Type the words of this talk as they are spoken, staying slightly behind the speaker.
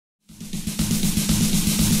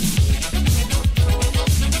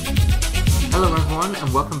everyone,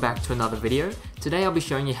 and welcome back to another video. Today I'll be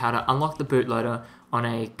showing you how to unlock the bootloader on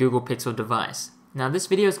a Google Pixel device. Now this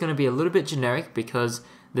video is going to be a little bit generic because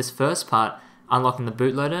this first part, unlocking the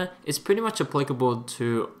bootloader, is pretty much applicable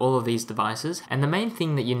to all of these devices, and the main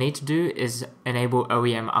thing that you need to do is enable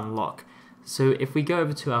OEM Unlock. So if we go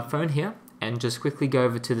over to our phone here and just quickly go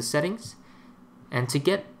over to the settings, and to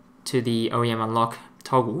get to the OEM Unlock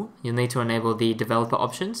toggle, you'll need to enable the developer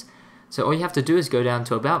options. So all you have to do is go down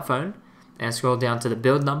to About Phone and scroll down to the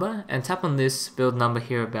build number and tap on this build number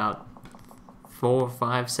here about 4,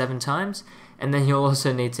 5, 7 times, and then you'll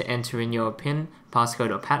also need to enter in your PIN, passcode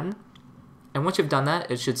or pattern. And once you've done that,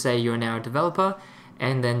 it should say you're now a developer,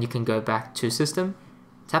 and then you can go back to System,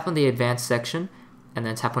 tap on the Advanced section, and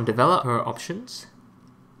then tap on Developer Options.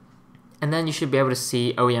 And then you should be able to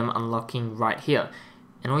see OEM Unlocking right here.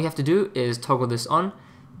 And all you have to do is toggle this on,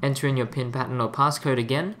 enter in your PIN, pattern or passcode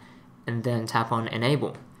again, and then tap on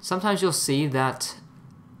Enable. Sometimes you'll see that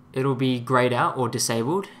it'll be grayed out or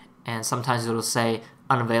disabled, and sometimes it'll say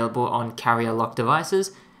unavailable on carrier locked devices,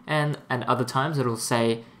 and other times it'll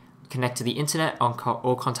say connect to the internet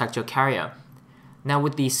or contact your carrier. Now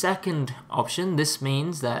with the second option, this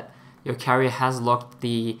means that your carrier has locked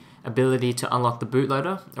the ability to unlock the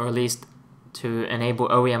bootloader, or at least to enable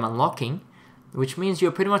OEM unlocking, which means you're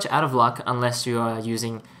pretty much out of luck unless you are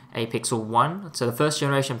using a Pixel 1, so the first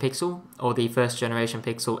generation Pixel or the first generation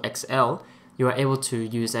Pixel XL. You are able to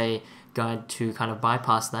use a guide to kind of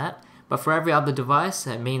bypass that. But for every other device,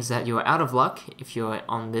 it means that you are out of luck if you're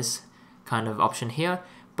on this kind of option here.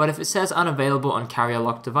 But if it says unavailable on carrier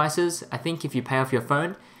locked devices, I think if you pay off your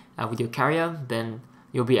phone with your carrier, then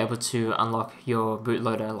you'll be able to unlock your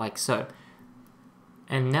bootloader like so.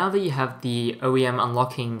 And now that you have the OEM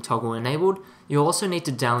unlocking toggle enabled, you'll also need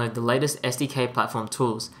to download the latest SDK Platform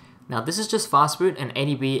Tools. Now this is just fastboot and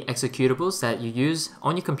ADB executables that you use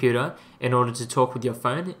on your computer in order to talk with your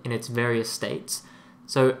phone in its various states.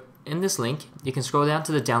 So in this link, you can scroll down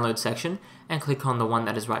to the download section and click on the one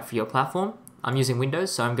that is right for your platform. I'm using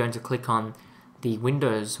Windows, so I'm going to click on the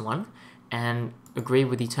Windows one and agree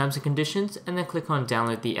with the terms and conditions, and then click on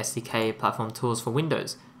download the SDK Platform Tools for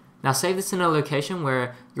Windows. Now save this in a location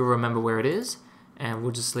where you'll remember where it is, and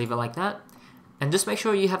we'll just leave it like that. And just make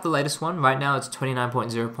sure you have the latest one. Right now it's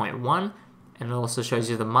 29.0.1, and it also shows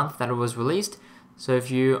you the month that it was released. So if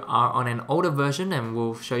you are on an older version, and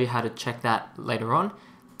we'll show you how to check that later on,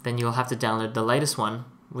 then you'll have to download the latest one,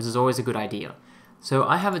 which is always a good idea. So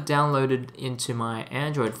I have it downloaded into my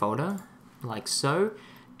Android folder, like so,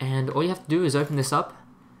 and all you have to do is open this up,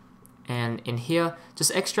 and in here, just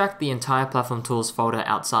extract the entire Platform Tools folder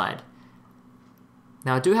outside.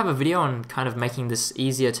 Now I do have a video on kind of making this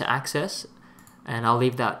easier to access, and I'll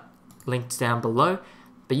leave that linked down below,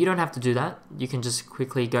 but you don't have to do that. You can just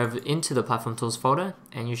quickly go into the Platform Tools folder,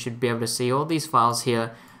 and you should be able to see all these files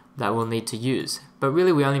here that we'll need to use. But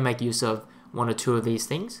really we only make use of 1 or 2 of these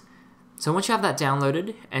things. So once you have that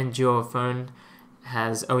downloaded and your phone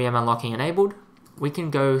has OEM unlocking enabled, we can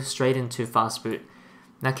go straight into fastboot.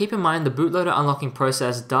 Now keep in mind the bootloader unlocking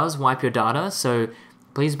process does wipe your data, so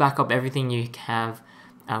please back up everything you have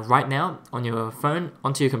right now on your phone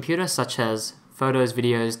onto your computer, such as photos,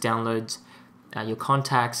 videos, downloads, your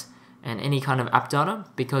contacts, and any kind of app data,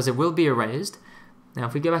 because it will be erased. Now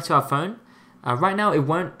if we go back to our phone, right now it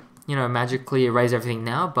won't magically erase everything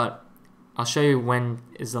now, but I'll show you when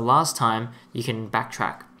is the last time you can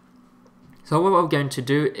backtrack. So what we're going to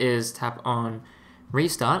do is tap on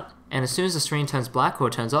Restart, and as soon as the screen turns black or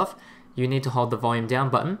turns off, you need to hold the volume down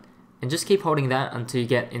button, and just keep holding that until you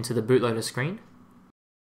get into the bootloader screen.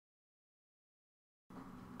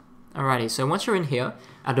 Alrighty, so once you're in here,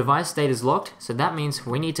 our device state is locked, so that means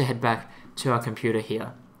we need to head back to our computer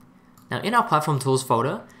here. Now in our Platform Tools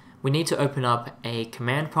folder, we need to open up a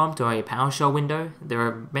command prompt or a PowerShell window. There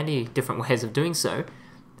are many different ways of doing so,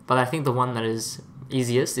 but I think the one that is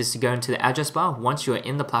easiest is to go into the address bar once you are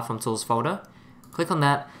in the Platform Tools folder, click on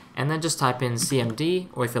that, and then just type in CMD,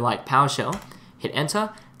 or if you like PowerShell, hit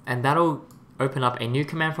enter, and that'll open up a new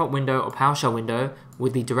command prompt window or PowerShell window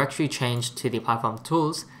with the directory changed to the Platform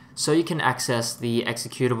Tools, so you can access the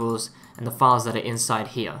executables and the files that are inside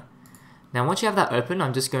here. Now once you have that open,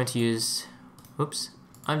 I'm just going to use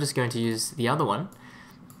the other one,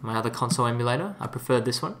 my other console emulator. I prefer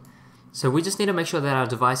this one. So we just need to make sure that our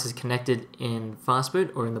device is connected in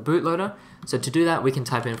fastboot or in the bootloader. So to do that, we can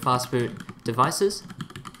type in fastboot devices,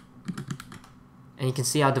 and you can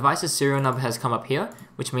see our device's serial number has come up here,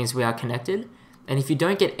 which means we are connected. And if you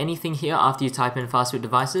don't get anything here after you type in fastboot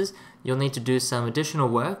devices, you'll need to do some additional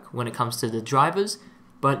work when it comes to the drivers.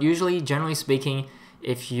 But usually, generally speaking,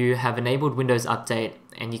 if you have enabled Windows Update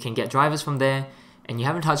and you can get drivers from there, and you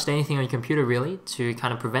haven't touched anything on your computer really to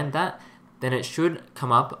kind of prevent that, then it should come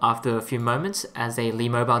up after a few moments as a Lee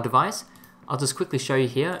Mobile device. I'll just quickly show you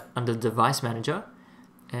here under Device Manager,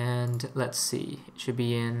 and let's see, it should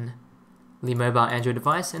be in Lee Mobile Android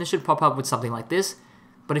device, and it should pop up with something like this.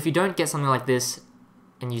 But if you don't get something like this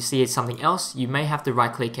and you see it's something else, you may have to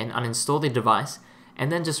right click and uninstall the device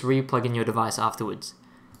and then just re-plug in your device afterwards.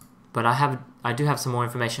 But I do have some more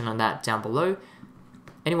information on that down below.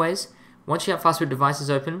 Anyways, once you have fastboot devices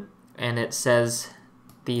open and it says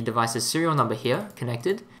the device's serial number here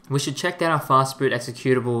connected, we should check that our fastboot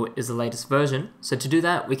executable is the latest version. So to do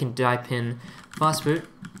that, we can type in fastboot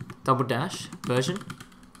 --version.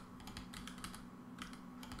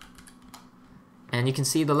 And you can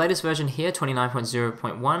see the latest version here,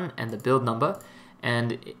 29.0.1, and the build number,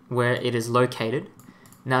 and where it is located.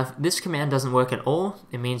 Now, if this command doesn't work at all,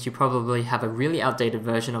 it means you probably have a really outdated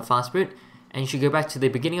version of fastboot, and you should go back to the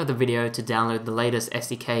beginning of the video to download the latest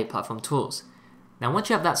SDK Platform Tools. Now, once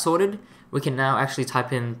you have that sorted, we can now actually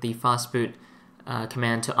type in the fastboot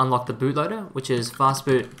command to unlock the bootloader, which is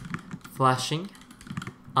fastboot flashing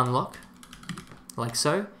unlock, like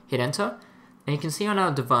so. Hit enter, and you can see on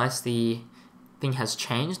our device the thing has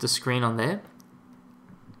changed, the screen on there.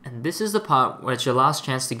 And this is the part where it's your last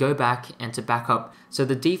chance to go back and to back up. So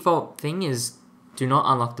the default thing is do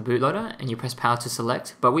not unlock the bootloader, and you press power to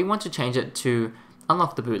select, but we want to change it to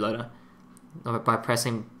unlock the bootloader by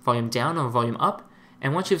pressing volume down or volume up.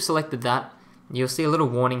 And once you've selected that, you'll see a little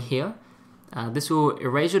warning here. This will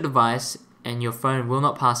erase your device and your phone will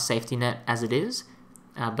not pass safety net as it is,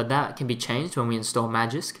 but that can be changed when we install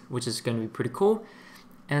Magisk, which is going to be pretty cool.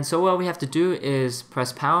 And so all we have to do is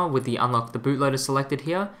press power with the unlock the bootloader selected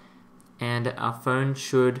here, and our phone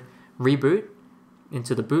should reboot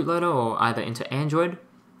into the bootloader or either into Android,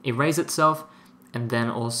 erase itself, and then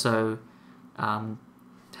also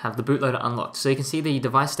have the bootloader unlocked. So you can see the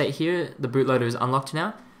device state here, the bootloader is unlocked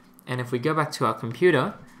now. And if we go back to our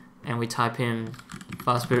computer and we type in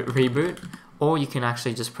fastboot reboot, or you can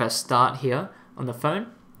actually just press start here on the phone,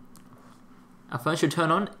 our phone should turn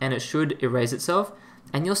on and it should erase itself.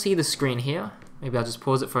 And you'll see the screen here. Maybe I'll just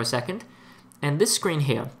pause it for a second. And this screen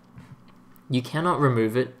here, you cannot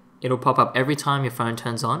remove it. It'll pop up every time your phone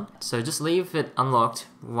turns on. So just leave it unlocked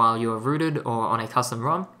while you're rooted or on a custom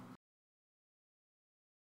ROM.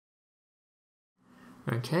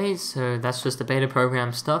 Okay, so that's just the beta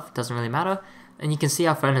program stuff. Doesn't really matter. And you can see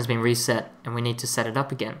our phone has been reset and we need to set it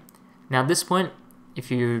up again. Now at this point,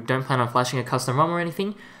 if you don't plan on flashing a custom ROM or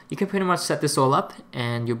anything, you can pretty much set this all up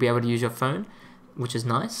and you'll be able to use your phone, which is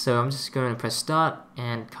nice. So I'm just going to press start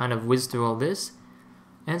and kind of whiz through all this.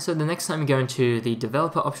 And so the next time you go into the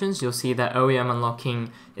developer options, you'll see that OEM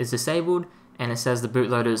Unlocking is disabled and it says the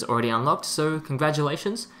bootloader is already unlocked. So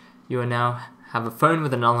congratulations, you are now have a phone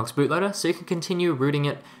with an unlocked bootloader, so you can continue rooting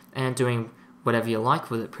it and doing whatever you like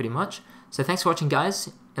with it pretty much. So thanks for watching, guys.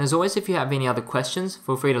 And as always, if you have any other questions,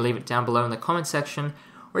 feel free to leave it down below in the comment section,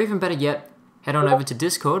 or even better yet, head on over to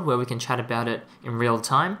Discord where we can chat about it in real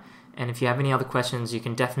time. And if you have any other questions, you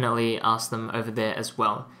can definitely ask them over there as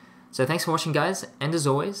well. So thanks for watching, guys, and as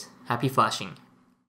always, happy flashing.